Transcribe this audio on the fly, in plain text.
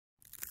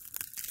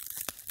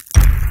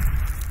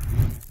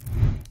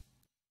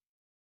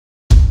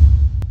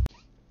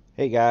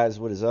Hey guys,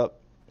 what is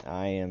up?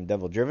 I am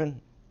Devil Driven.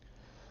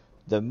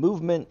 The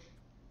movement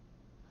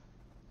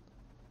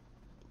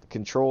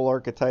control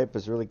archetype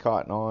has really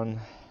caught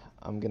on.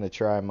 I'm going to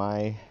try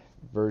my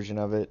version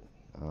of it.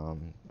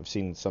 I've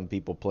seen some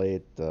people play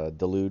it.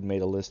 Delude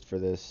made a list for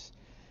this,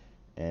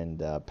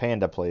 and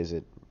Panda plays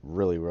it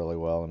really, really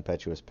well,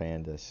 Impetuous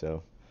Panda.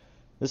 So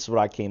this is what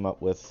I came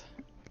up with.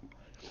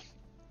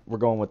 We're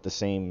going with the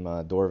same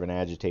Dwarven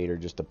agitator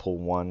just to pull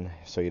one,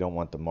 so you don't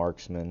want the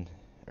marksman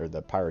or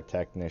the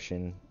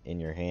pyrotechnician in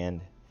your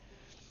hand.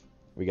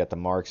 We got the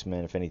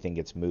marksman. If anything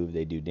gets moved,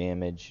 they do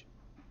damage.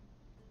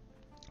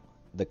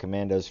 The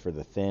commandos for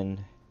the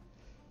thin.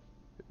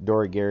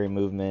 Dorigari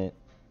movement.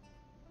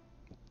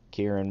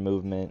 Kieran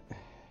movement.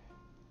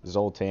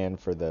 Zoltan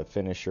for the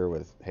finisher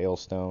with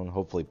Hailstone.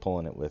 Hopefully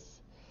pulling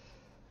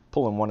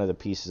one of the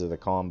pieces of the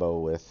combo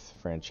with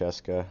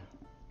Francesca.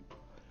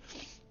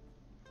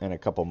 And a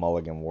couple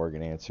Mulligan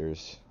Worgen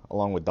answers,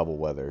 along with double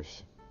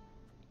weathers.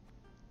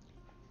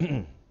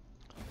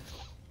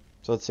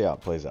 So let's see how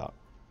it plays out.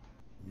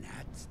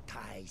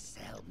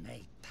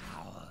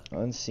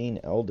 Unseen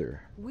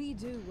Elder. We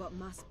do what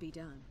must be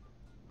done.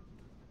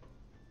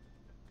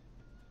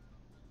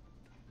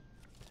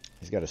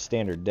 He's got a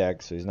standard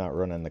deck, so he's not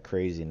running the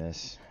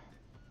craziness.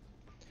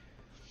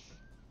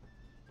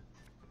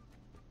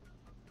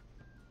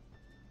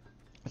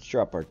 Let's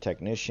drop our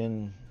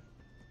Technician,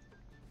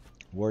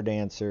 War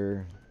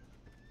Dancer,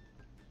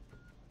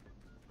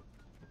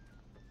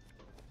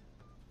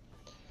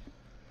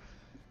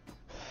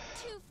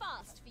 Too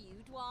fast for you,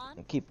 Dwan.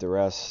 and keep the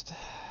rest.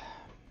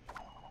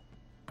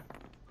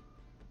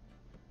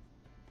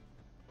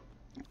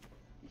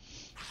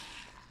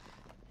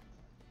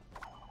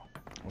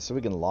 So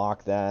we can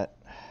lock that.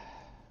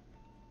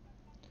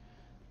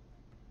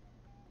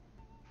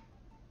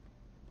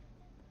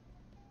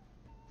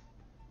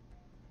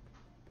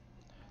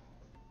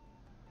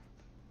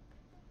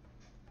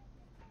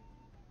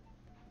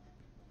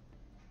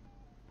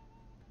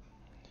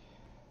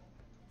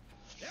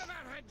 Never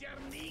had your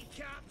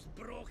kneecaps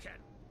broken.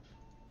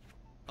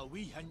 A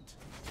wee hint.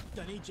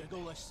 Dinny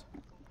jiggle this.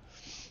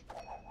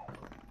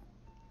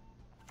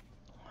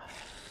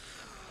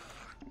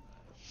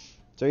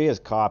 So he is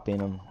copying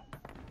them,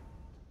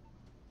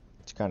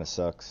 which kind of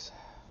sucks.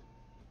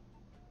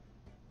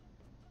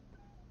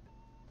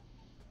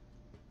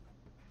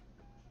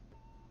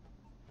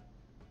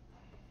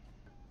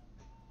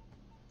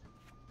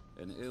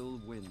 An ill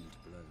wind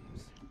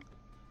blows.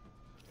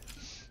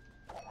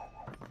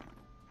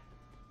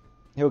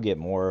 He'll get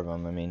more of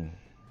them. I mean,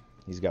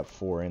 he's got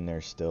 4 in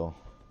there still.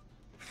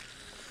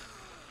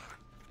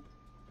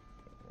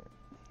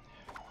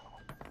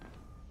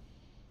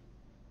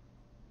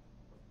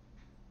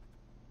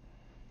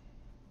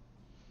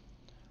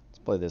 Let's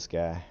play this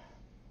guy.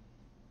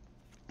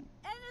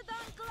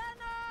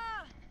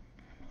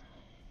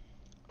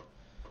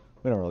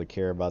 We don't really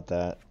care about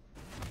that.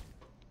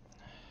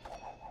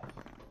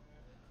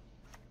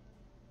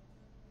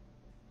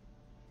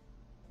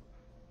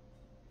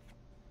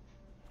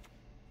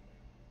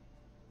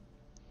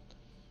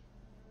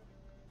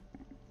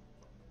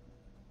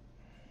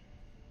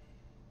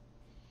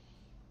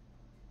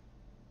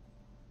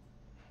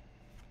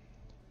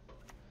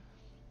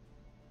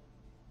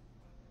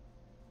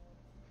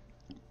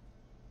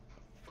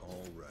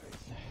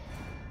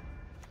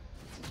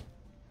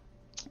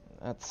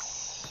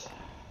 That's...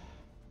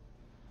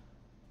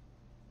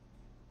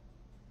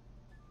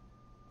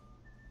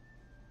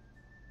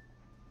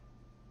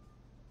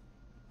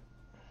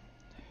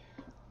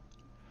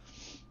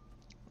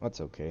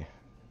 That's okay.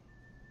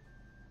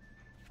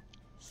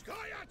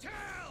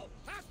 Scoia'Tael,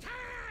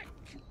 attack!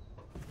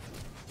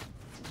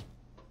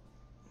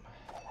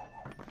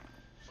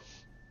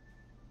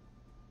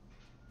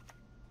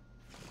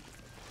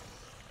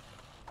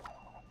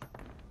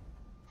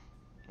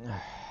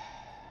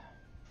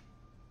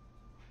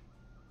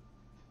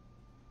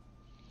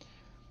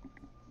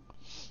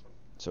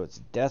 So it's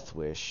Death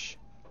Wish.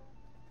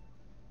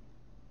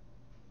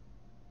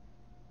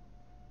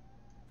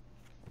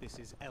 This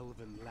is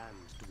elven land,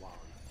 Dwan,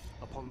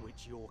 upon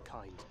which your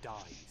kind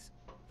dies.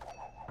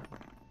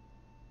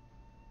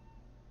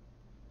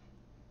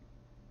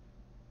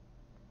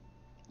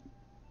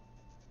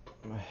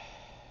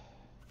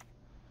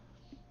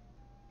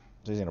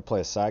 So he's gonna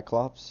play a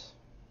Cyclops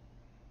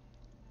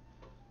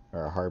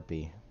or a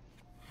Harpy.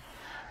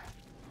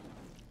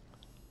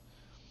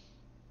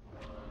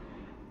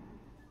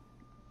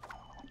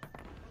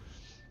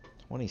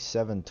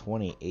 $27,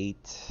 $28.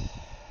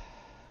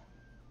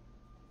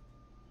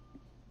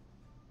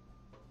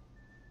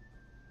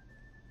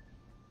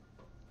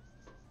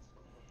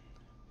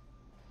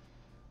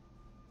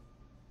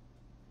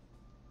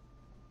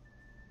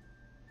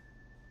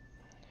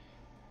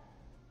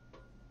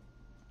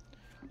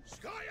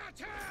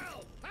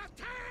 Scoia'Tael,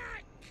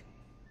 attack!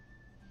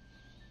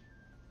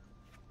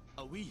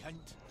 A wee hint.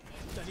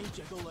 Dinny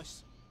jiggle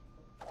this.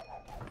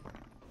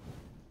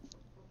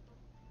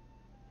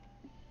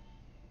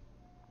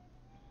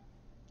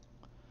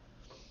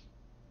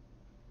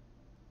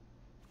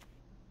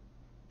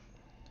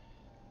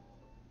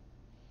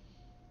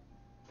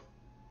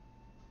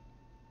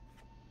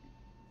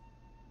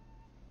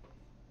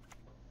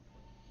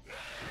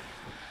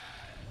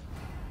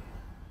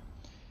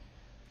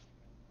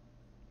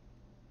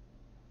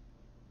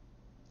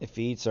 If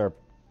he eats our...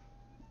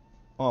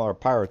 Well, our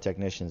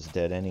pyrotechnician's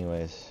dead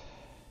anyways.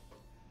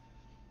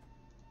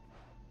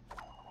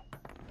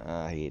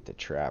 He ate the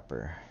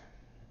trapper.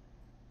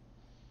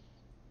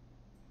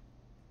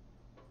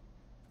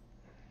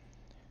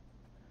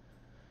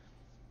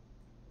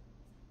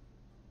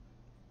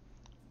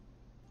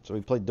 So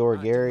we played Dora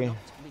Gary.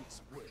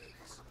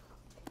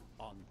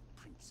 On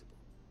principle.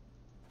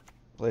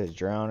 Play his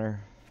Drowner.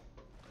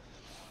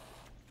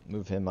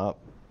 Move him up.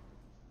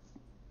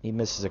 He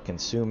misses a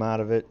consume out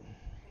of it.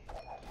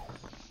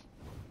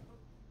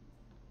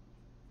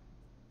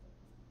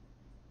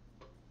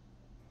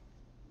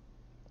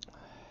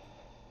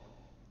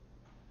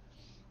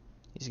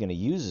 He's going to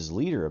use his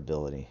leader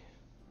ability.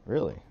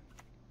 Really?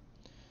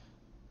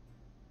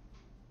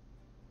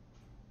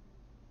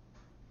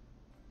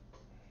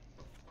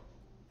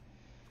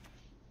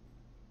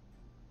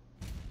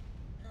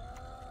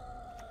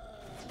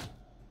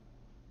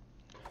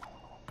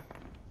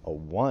 A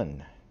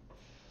 1.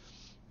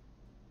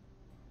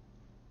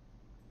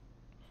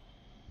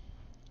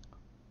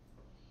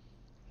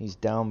 He's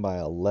down by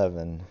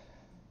 11.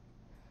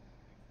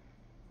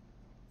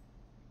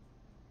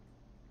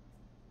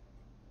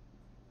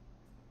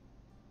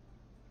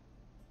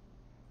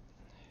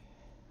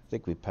 I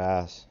think we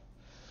pass.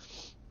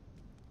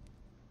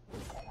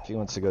 If he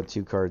wants to go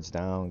 2 cards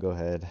down, go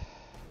ahead.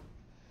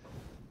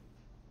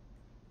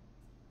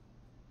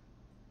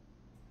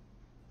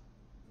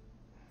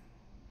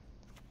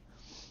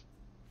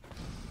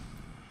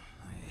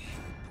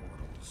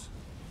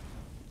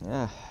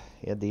 Yeah,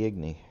 he had the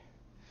Igni.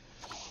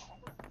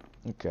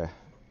 Okay.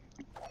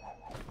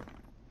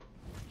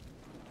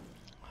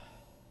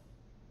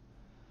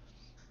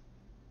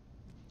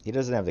 He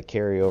doesn't have the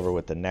carryover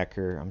with the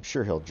Necker. I'm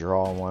sure he'll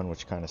draw one,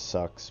 which kind of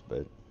sucks,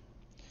 but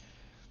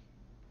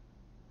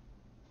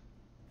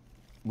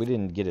we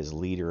didn't get his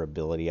leader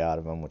ability out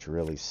of him, which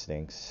really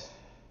stinks.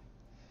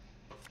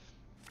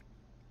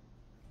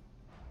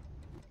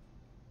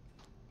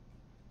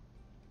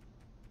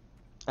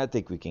 I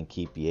think we can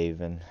keep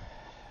Yavin.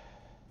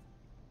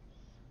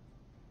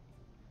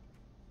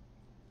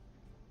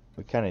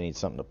 We kind of need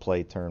something to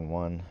play turn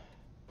 1.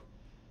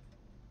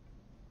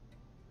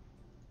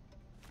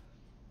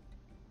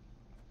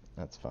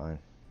 That's fine.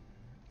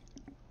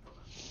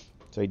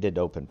 So he did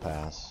open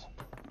pass.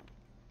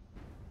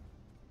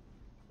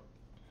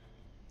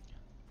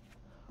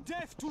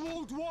 Death to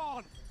Old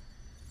One!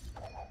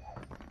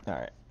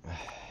 Alright.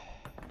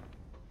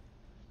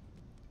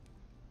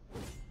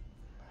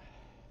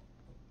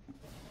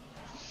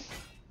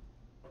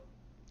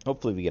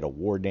 Hopefully we get a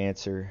War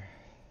Dancer.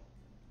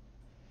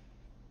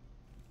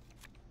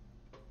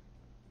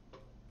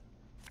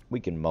 We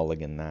can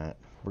mulligan that.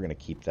 We're going to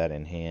keep that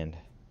in hand.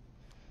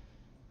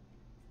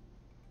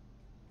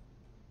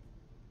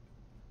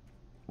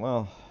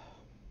 Well,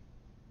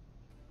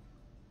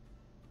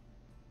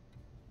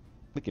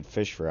 we could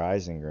fish for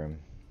Isengrim.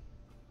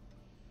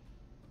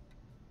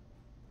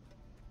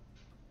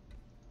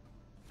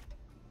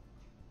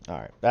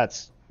 Alright,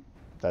 that's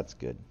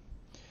good.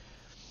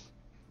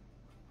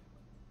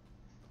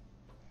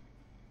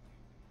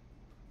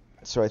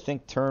 So I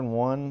think turn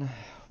 1,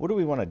 what do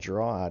we want to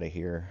draw out of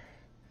here?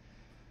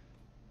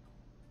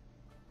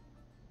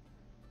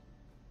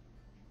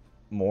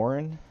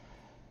 Morin?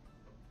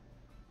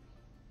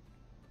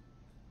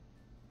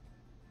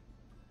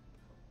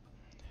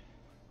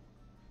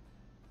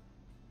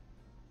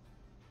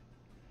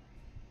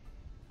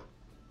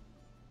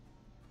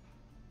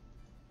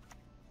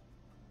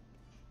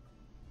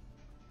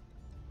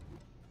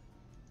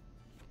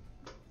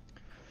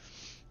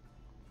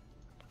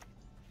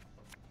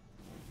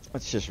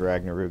 Let's just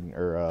Ragnarok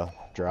or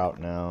Drought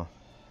now.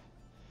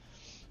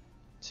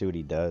 See what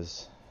he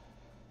does.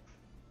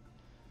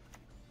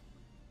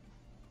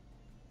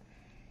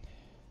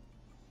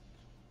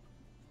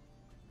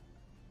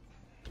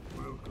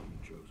 Welcome,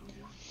 chosen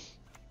one.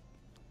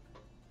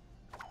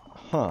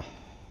 Huh.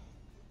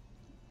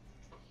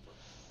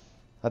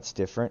 That's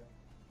different.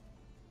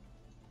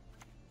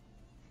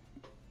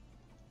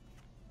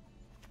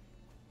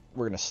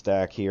 We're gonna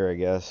stack here, I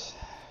guess.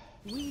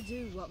 We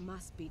do what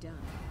must be done.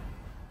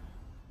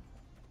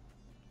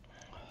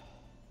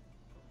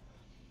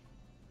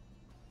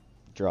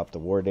 Drop the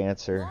War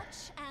Dancer.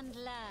 Watch and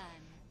learn.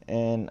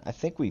 And I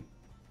think we...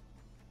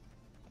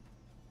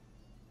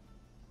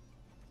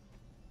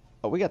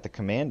 Oh, we got the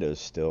Commandos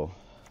still.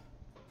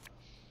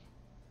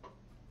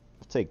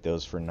 I'll take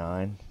those for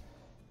 9.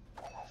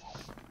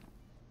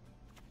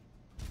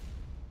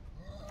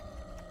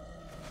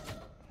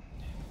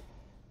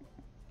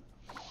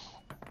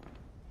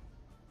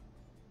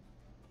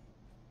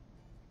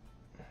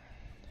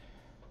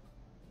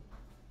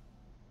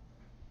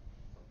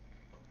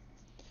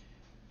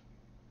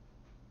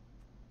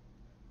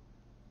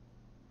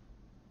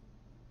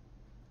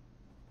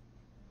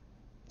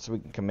 So we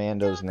can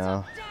Commandos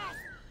now.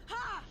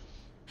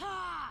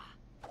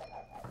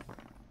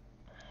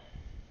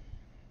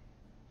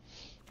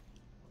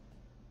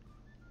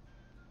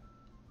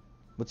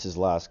 What's his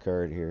last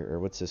card here? Or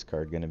what's this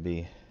card going to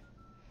be?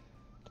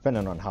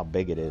 Depending on how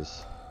big it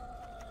is.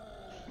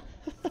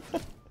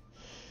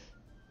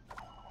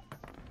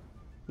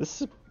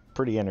 This is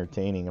pretty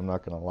entertaining, I'm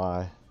not gonna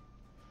lie.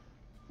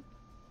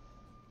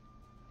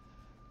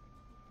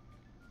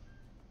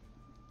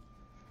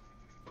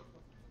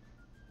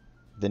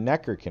 The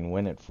Necker can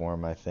win it for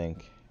him, I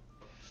think.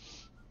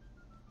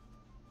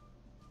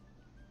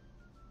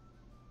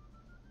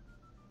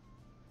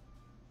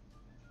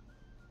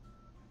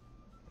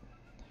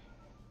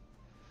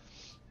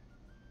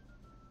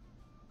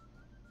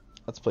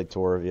 Let's play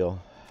tour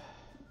reveal.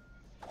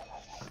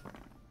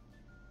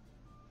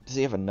 Does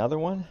he have another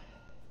one?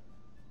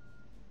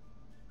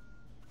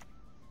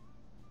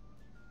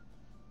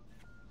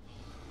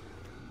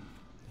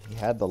 He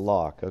had the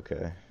lock,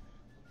 okay.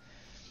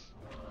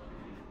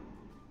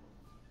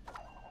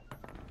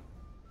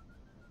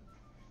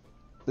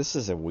 This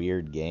is a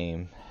weird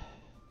game.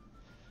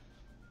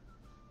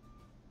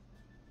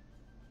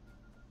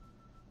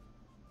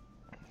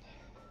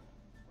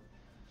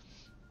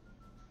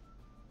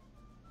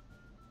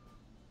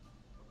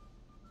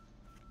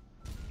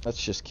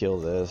 Let's just kill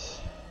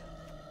this.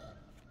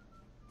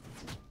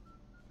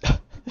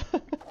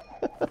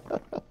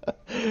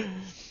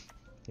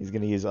 He's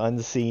gonna use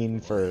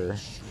unseen for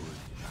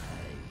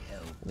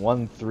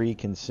 1/3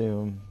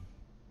 consume.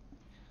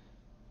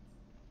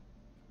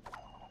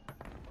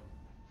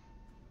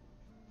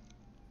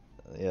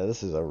 Yeah,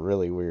 this is a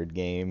really weird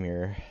game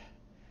here.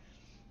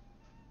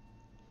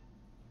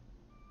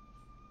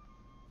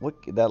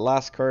 Look, that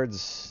last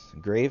card's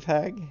Grave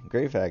Hag?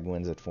 Grave Hag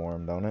wins it for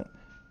him, don't it?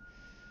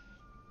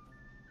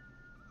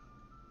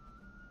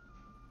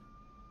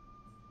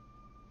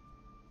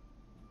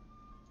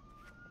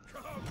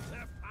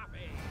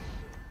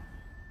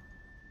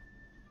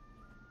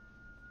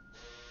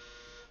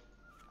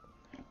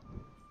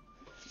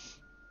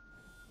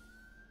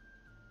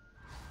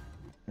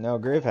 No,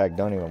 Grave Hag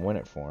don't even win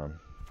it for him.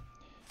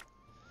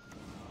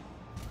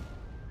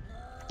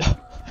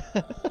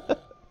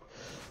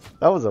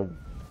 That was a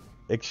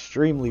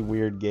extremely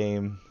weird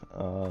game.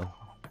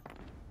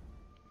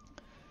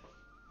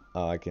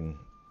 I can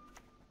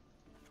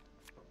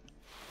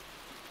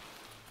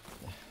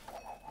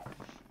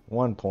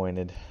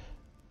one-pointed.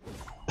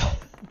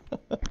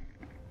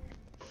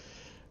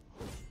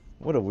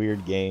 What a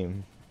weird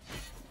game.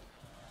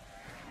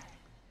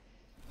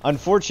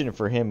 Unfortunate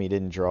for him, he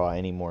didn't draw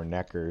any more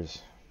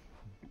Neckers.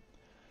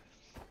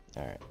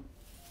 Alright.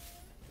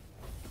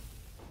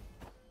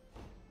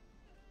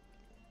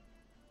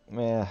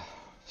 Yeah,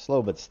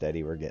 slow but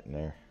steady, we're getting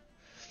there.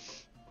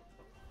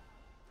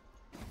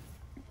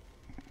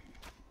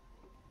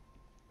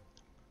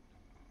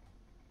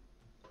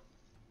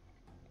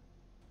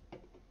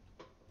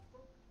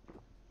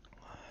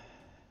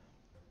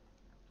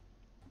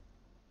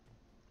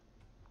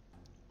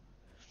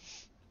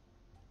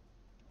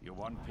 You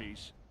want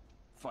peace?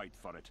 Fight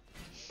for it.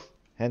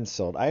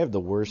 Henselt. I have the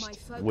worst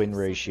win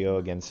ratio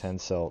against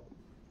Henselt.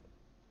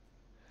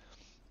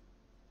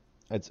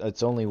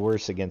 It's only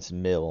worse against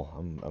Mill.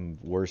 I'm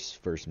worse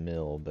versus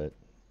Mill, but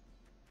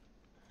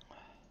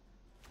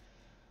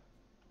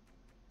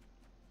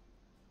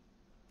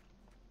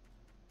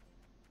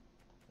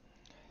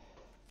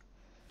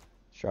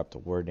drop the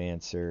word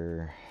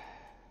answer.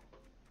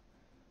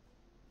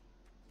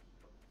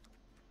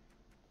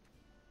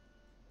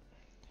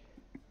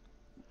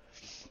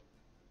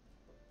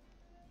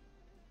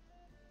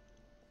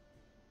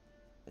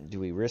 Do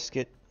we risk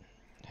it?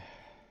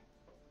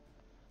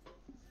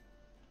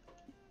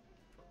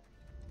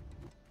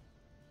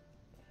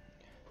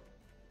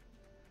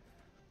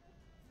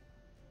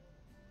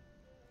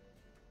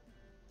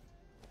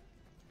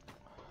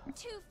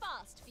 Too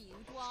fast for you,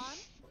 Dwan.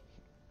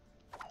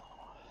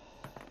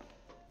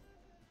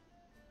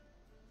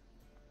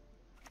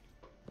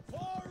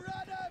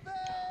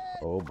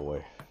 Oh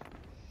boy.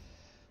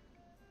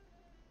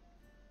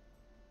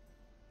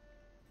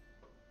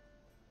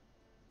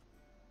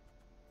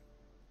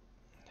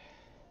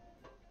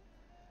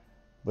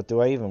 But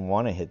do I even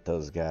want to hit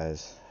those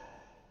guys?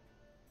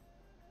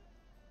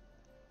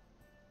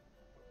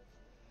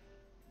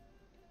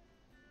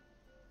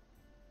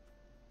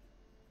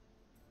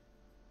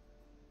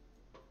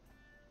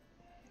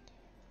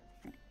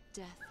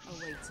 Death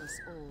awaits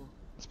us all.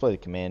 Let's play the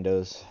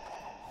Commandos.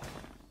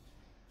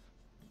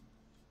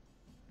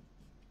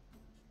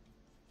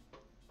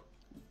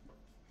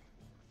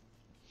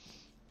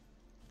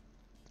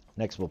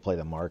 Next we'll play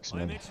the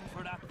Marksman.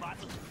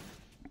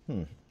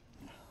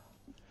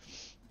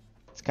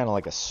 It's kind of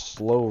like a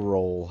slow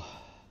roll.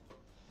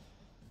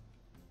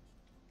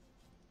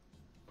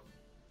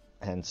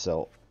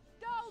 Henselt.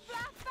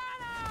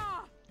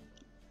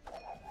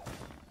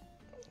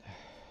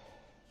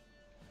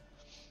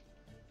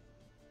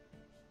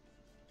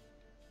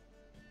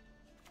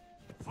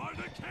 For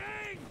the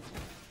king!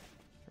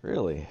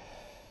 Really?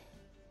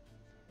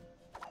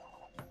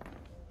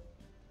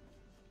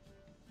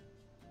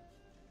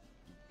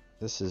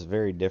 This is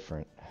very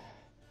different.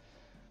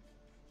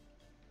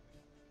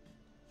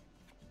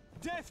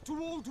 Death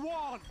to Old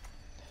One!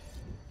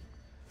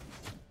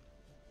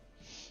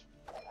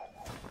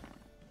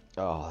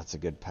 Oh, that's a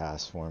good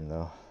pass for him,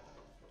 though.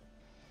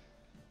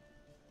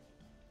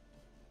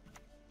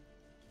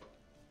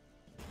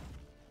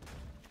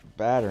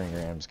 battering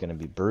ram's gonna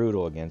be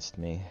brutal against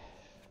me.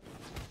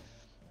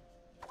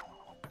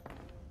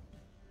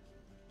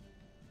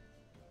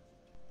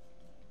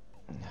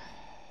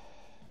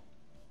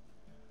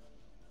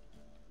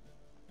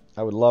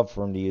 I would love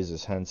for him to use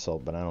his Hensel,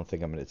 but I don't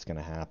think it's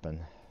gonna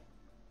happen.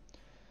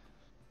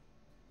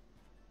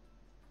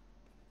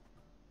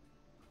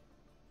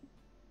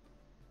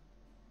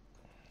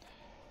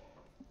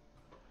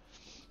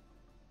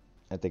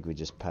 I think we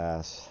just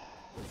pass.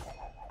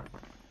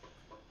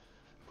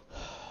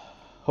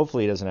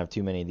 Hopefully he doesn't have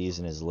too many of these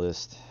in his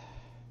list.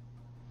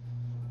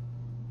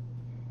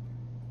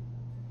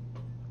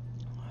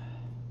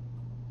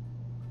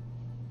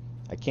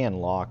 I can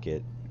lock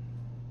it.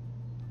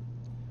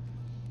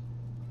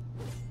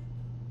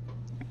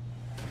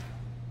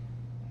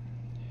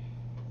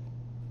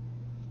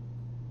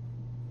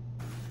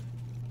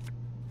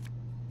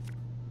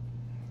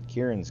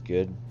 Kieran's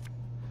good.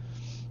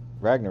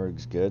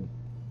 Ragnarok's good.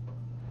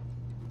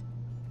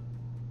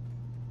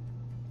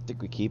 I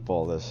think we keep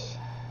all this.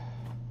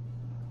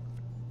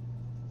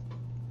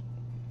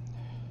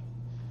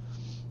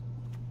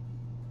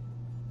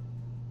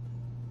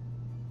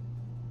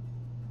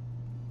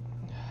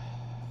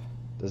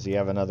 Does he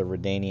have another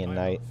Redanian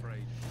Knight?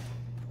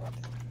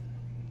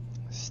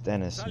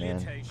 Stennis,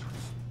 man.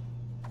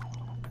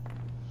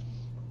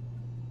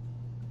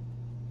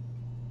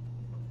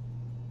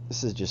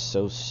 This is just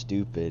so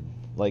stupid.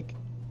 Like,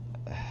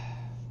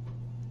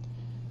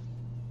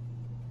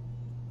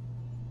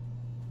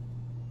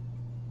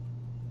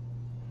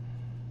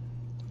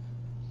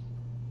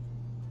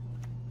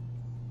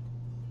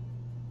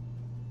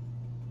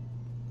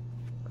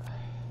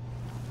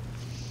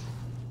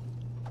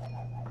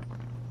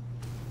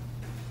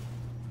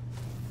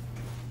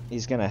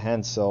 he's gonna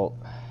Hensel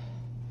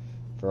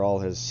for all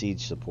his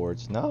siege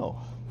supports.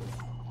 No,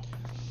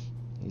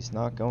 he's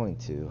not going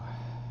to.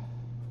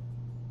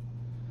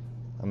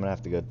 I'm gonna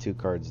have to go 2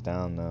 cards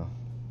down though.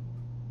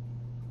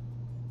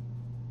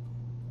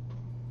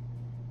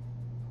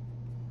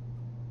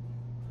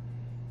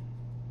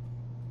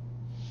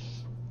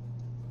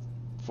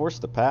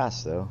 Forced to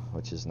pass though,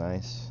 which is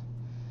nice.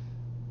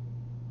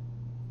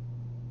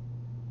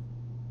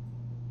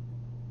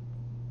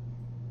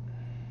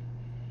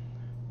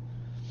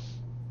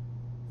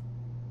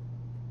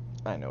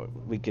 I know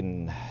we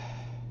can.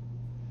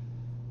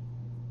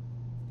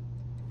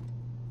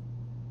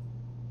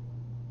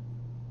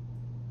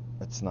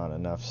 That's not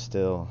enough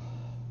still.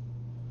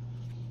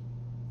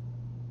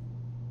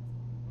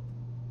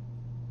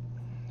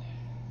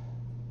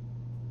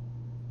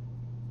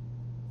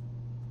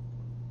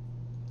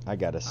 I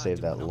gotta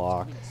save that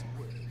lock.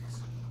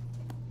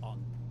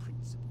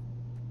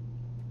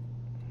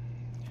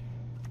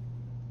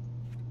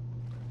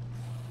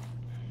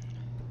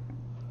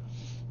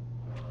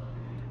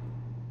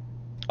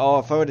 Oh,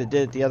 if I would have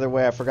did it the other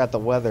way, I forgot the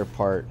weather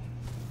part.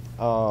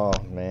 Oh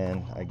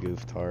man, I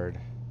goofed hard.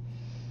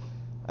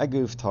 I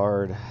goofed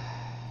hard.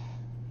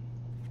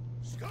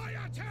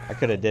 I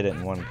could have did it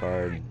in 1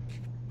 card.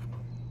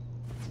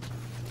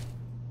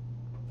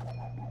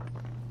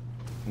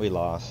 We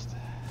lost.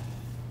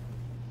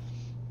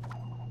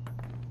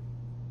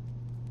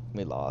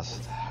 We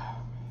lost.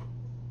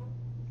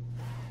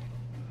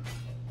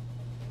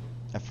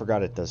 I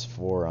forgot it does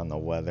 4 on the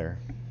weather.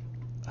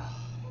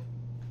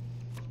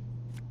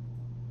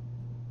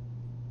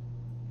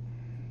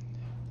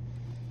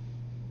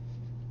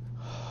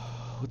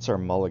 What's our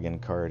mulligan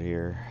card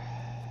here?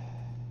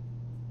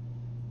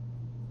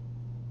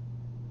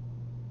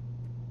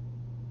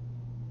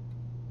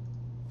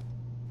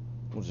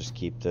 We'll just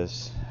keep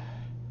this.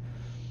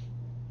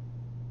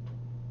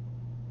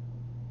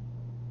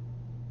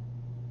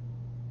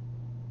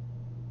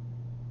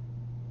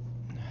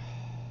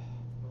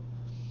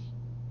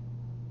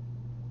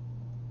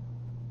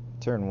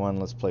 Turn 1,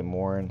 let's play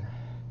Morin.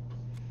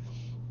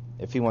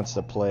 If he wants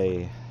to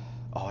play...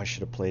 Oh, I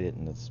should have played it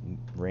in this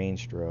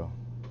ranged row.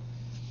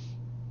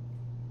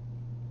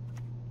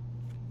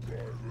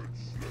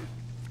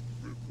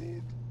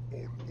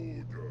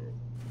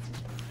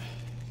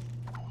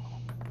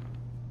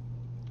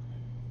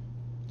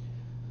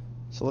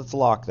 So let's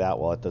lock that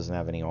while it doesn't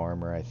have any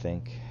armor, I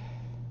think.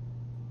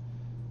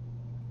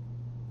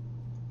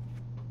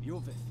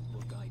 Your Vith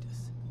will guide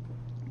us.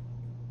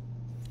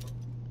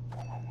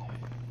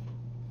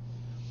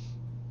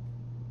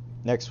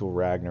 Next we'll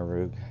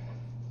Ragnarok.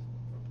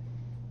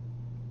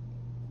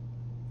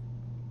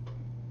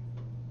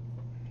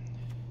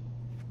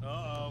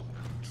 Uh-oh.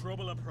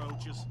 Trouble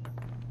approaches.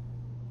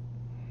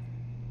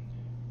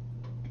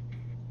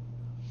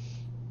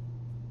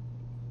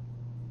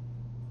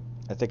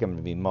 I think I'm going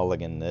to be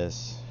mulligan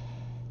this.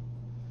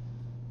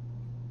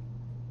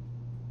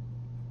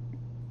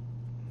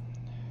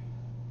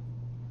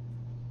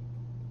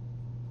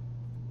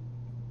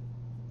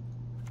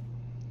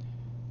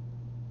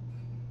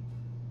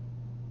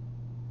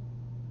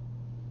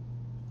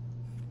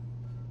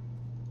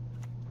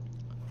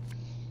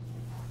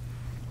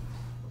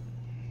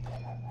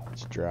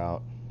 It's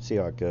drought. See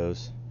how it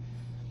goes.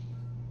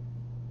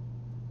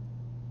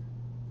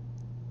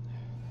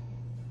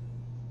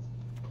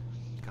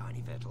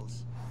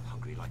 battles.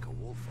 Hungry like a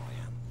wolf I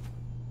am.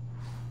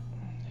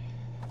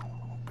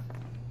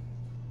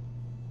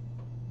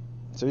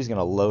 So he's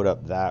gonna load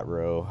up that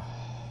row.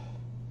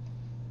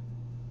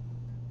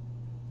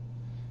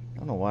 I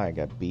don't know why I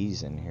got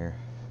bees in here.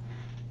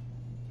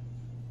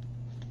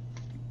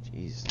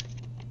 Jeez.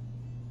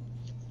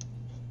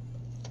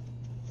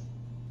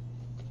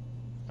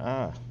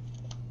 Ah.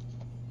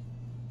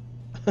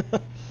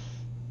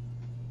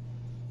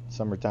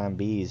 Summertime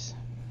bees.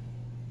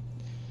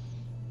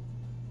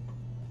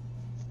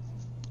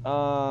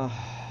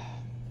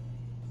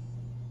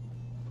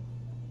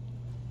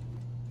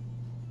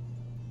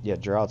 Yeah,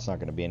 drought's not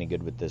going to be any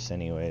good with this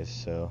anyways,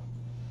 so.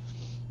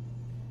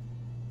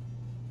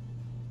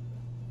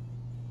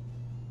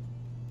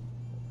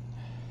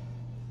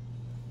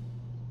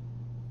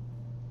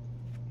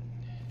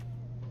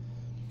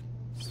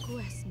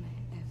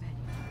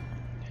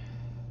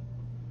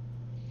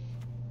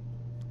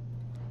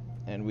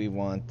 And we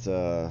want,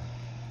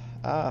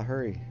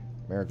 hurry,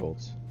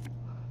 marigolds.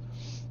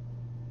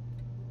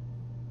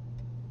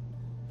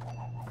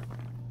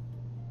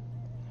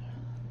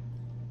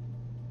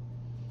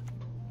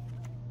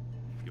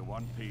 You're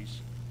one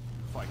piece.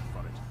 Fight for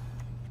it.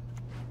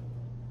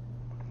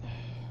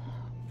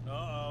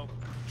 Uh-oh.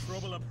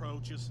 Trouble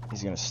approaches.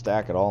 He's going to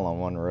stack it all on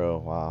one row.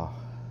 Wow.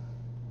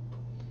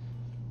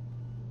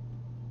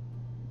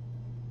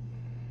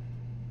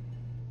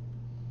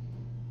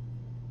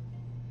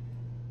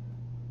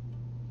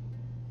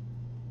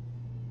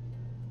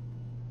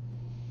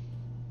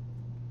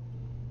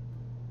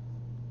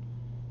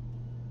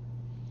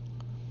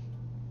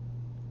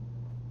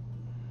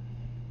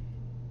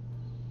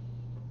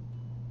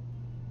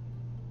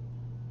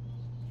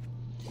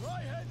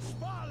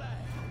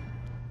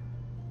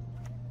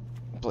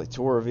 Play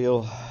tour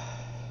reveal.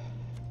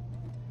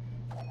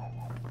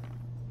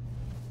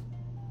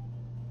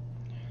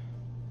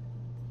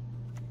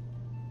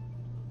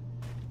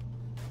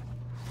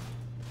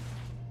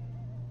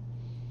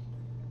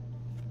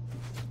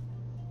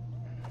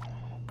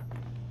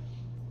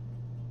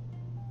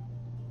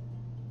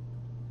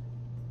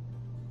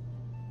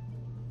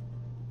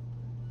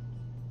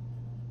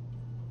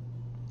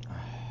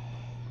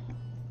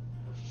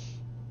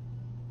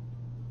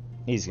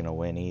 He's gonna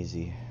win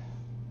easy.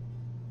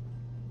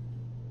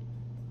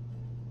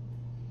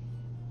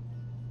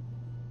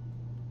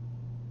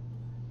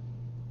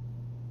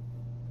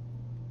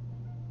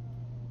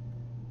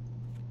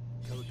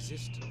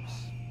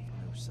 Coexistence.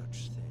 No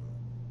such thing.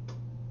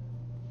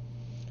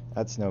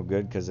 That's no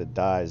good because it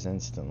dies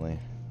instantly.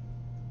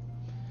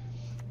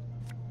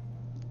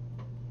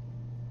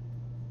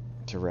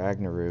 To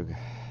Ragnarug.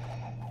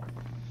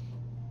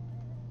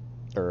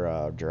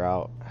 Or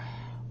drought.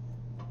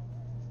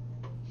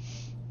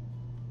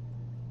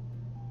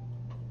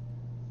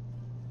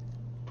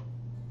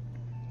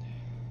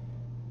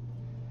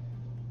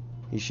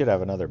 He should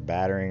have another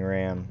battering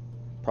ram.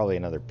 Probably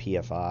another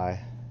PFI.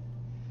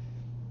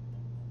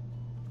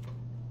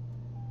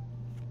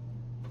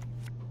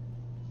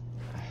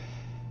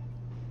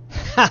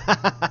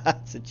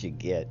 That's what you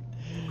get.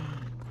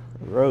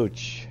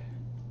 Roach.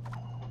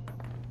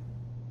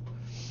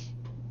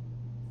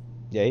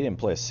 Yeah, he didn't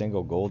play a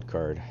single gold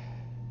card.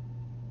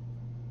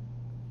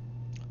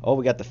 Oh,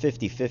 we got the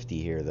 50-50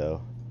 here,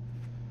 though.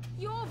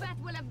 Your bet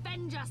will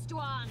avenge us,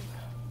 Dwan.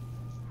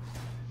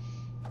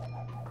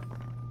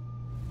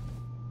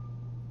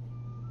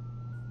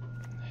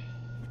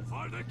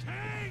 For the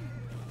king!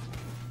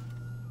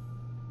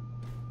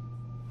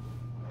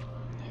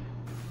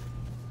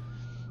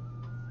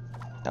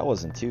 That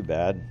wasn't too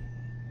bad.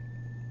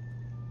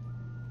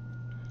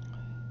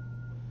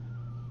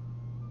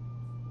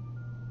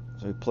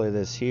 So we play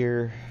this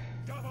here.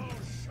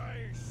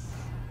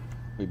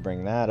 We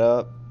bring that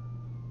up.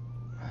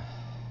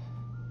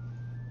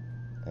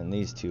 And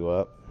these two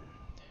up.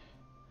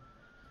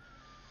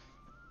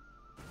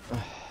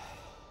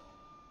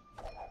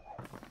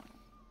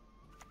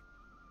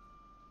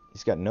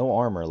 He's got no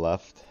armor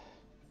left.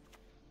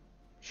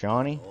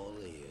 Shawnee?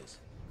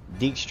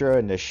 Dijkstra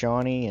into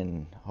Shawnee,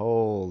 and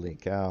holy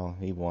cow,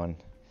 he won.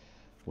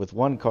 With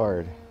one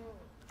card.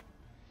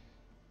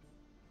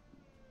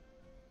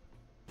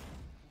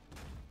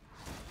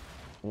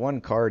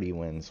 One card he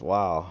wins,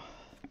 wow.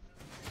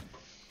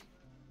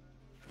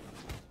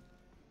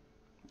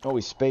 Oh,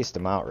 we spaced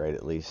him out right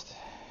at least.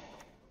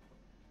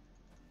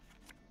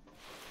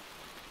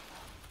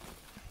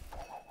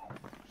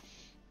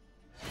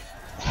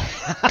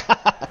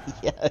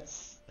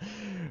 Yes.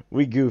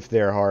 We goofed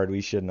there hard.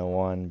 We shouldn't have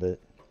won, but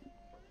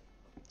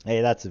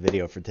hey, that's the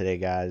video for today,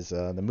 guys.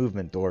 The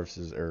movement dwarfs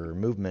or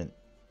movement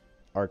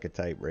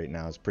archetype right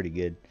now is pretty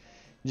good.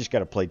 You just got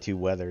to play two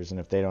weathers, and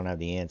if they don't have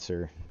the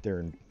answer, they're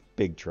in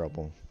big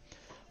trouble.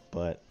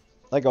 But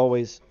like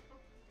always,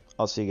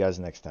 I'll see you guys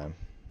next time.